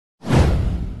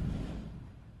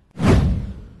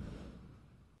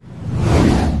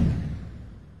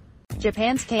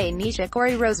Japan's Kei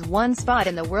Nishikori rose one spot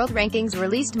in the world rankings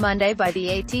released Monday by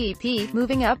the ATP,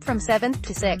 moving up from 7th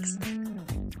to 6th.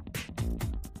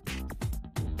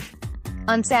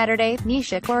 On Saturday,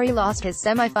 Nishikori lost his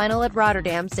semifinal at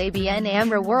Rotterdam's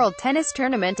AMRO World Tennis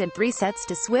Tournament in 3 sets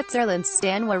to Switzerland's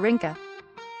Stan Wawrinka.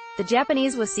 The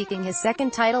Japanese was seeking his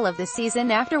second title of the season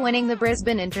after winning the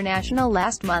Brisbane International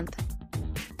last month.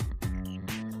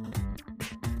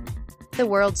 The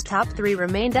world's top 3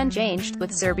 remained unchanged,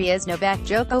 with Serbia's Novak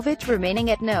Djokovic remaining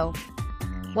at no.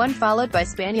 1, followed by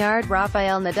Spaniard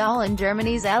Rafael Nadal and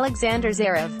Germany's Alexander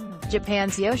Zverev.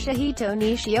 Japan's Yoshihito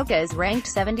Nishioka is ranked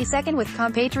 72nd with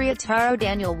compatriot Taro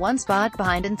Daniel 1 spot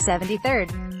behind and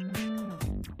 73rd.